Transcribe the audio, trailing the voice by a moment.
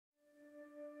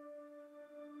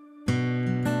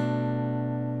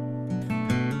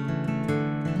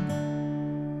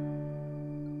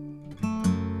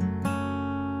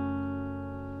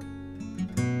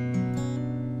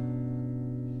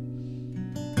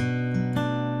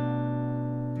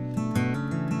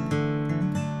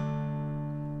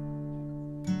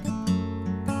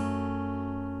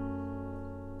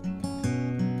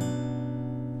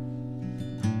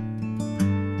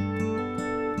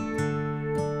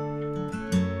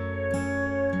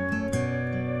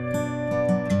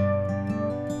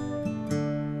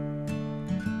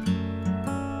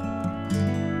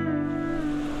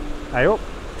Hey up,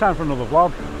 time for another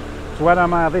vlog. So where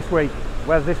am I this week?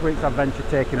 Where's this week's adventure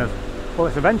taking us? Well,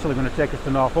 it's eventually going to take us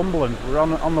to Northumberland. We're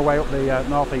on the way up the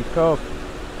northeast coast,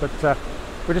 but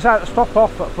we decided to stop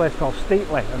off at a place called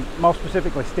Steetley, and more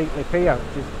specifically Steetley Pier,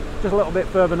 which is just a little bit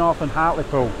further north than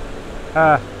Hartlepool.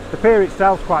 The pier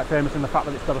itself is quite famous in the fact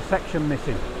that it's got a section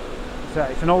missing.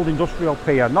 It's an old industrial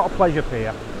pier, not a pleasure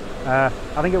pier. I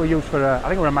think it was used for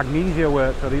a magnesia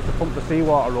work, so they used to pump the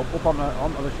seawater up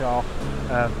onto the shore,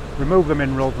 remove the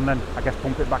minerals, and then I guess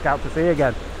pump it back out to sea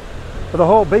again. But the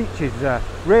whole beach is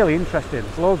really interesting.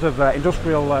 There's loads of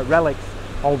industrial relics,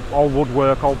 old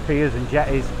woodwork, old piers and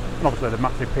jetties, and obviously the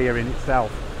massive pier in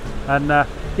itself. And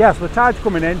yeah, so the tide's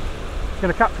coming in. It's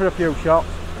going to capture a few shots.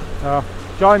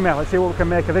 Join me, let's see what we can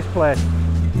make of this place.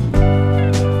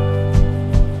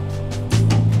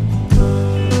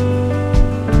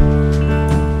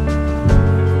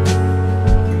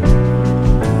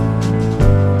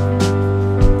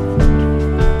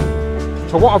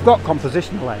 So what I've got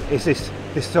compositionally is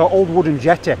this old wooden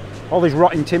jetty, all these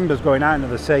rotting timbers going out into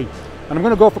the sea, and I'm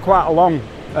going to go for quite a long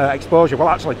exposure. Well,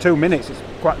 actually 2 minutes, it's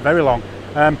quite very long,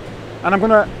 and I'm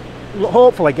going to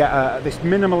hopefully get this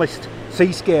minimalist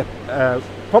seascape,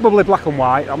 probably black and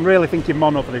white. I'm really thinking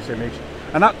mono for this image,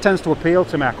 and that tends to appeal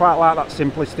to me. I quite like that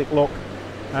simplistic look,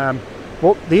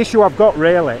 but the issue I've got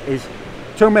really is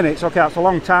 2 minutes. Okay, that's a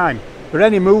long time, but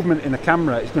any movement in the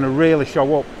camera is going to really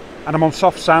show up. And I'm on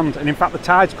soft sand, and in fact the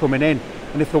tide's coming in,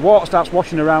 and if the water starts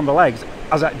washing around the legs,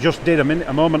 as it just did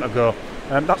a moment ago,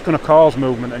 that's going to cause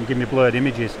movement and give me blurred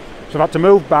images. So I've had to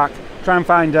move back, try and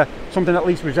find something at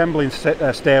least resembling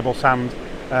stable sand,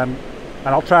 and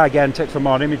I'll try again, take some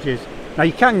more images. Now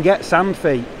you can get sand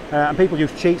feet, and people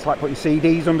use cheats like putting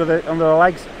CDs under the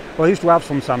legs. Well, I used to have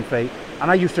some sand feet, and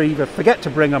I used to either forget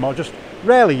to bring them or just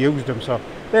rarely use them, so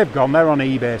they've gone, they're on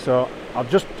eBay, so I'll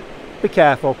just be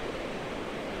careful.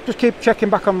 Just keep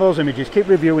checking back on those images, keep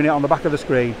reviewing it on the back of the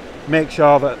screen, make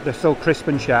sure that they're still crisp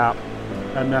and sharp,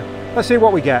 and let's see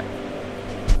what we get.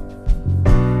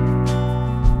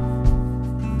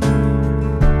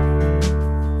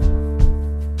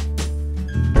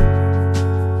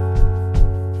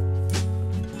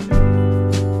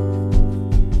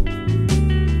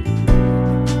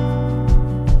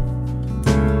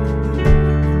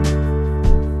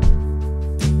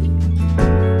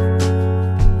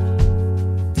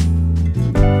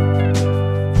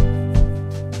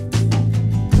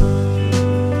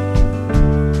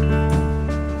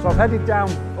 So I've headed down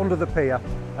under the pier.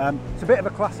 It's a bit of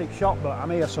a classic shot, but I'm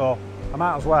here, so I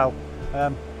might as well.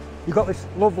 You've got this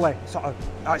lovely sort of,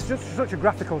 it's just such a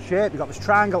graphical shape. You've got this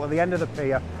triangle at the end of the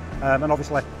pier, and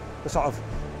obviously the sort of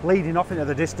leading off into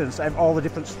the distance, all the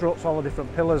different struts, all the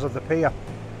different pillars of the pier.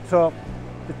 So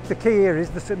the key here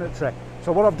is the symmetry.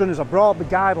 So what I've done is I've brought the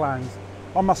guidelines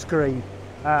on my screen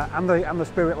and the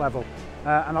spirit level,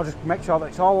 and I'll just make sure that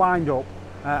it's all lined up,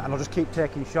 and I'll just keep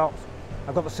taking shots.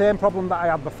 I've got the same problem that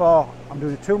I had before. I'm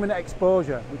doing a 2 minute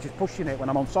exposure, which is pushing it when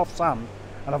I'm on soft sand,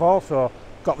 and I've also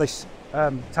got this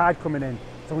tide coming in.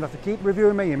 So I'm going to have to keep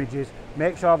reviewing my images,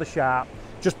 make sure they're sharp,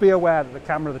 just be aware that the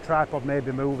camera, the tripod may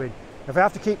be moving. If I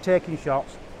have to keep taking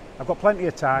shots, I've got plenty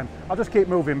of time. I'll just keep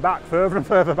moving back, further and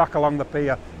further back along the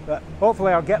pier. But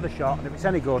hopefully I'll get the shot, and if it's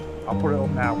any good, I'll put it up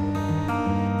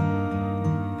now.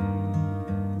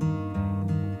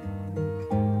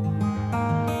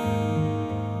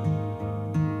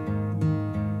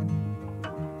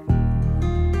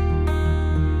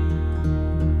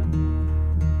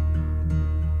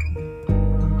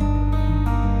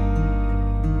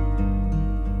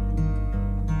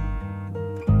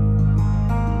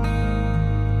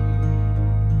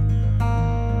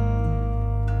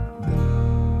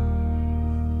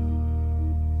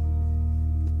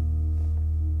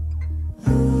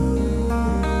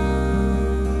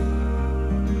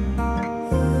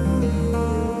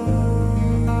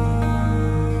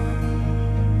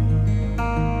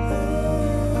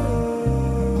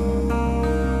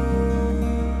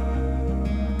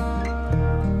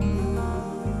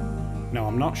 Now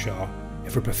I'm not sure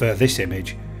if I prefer this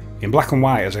image in black and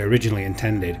white as I originally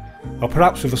intended, or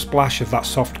perhaps with a splash of that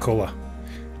soft colour.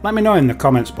 Let me know in the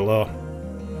comments below.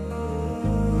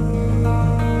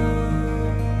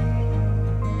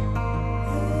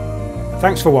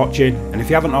 Thanks for watching, and if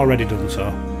you haven't already done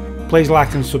so, please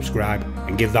like and subscribe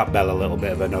and give that bell a little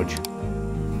bit of a nudge.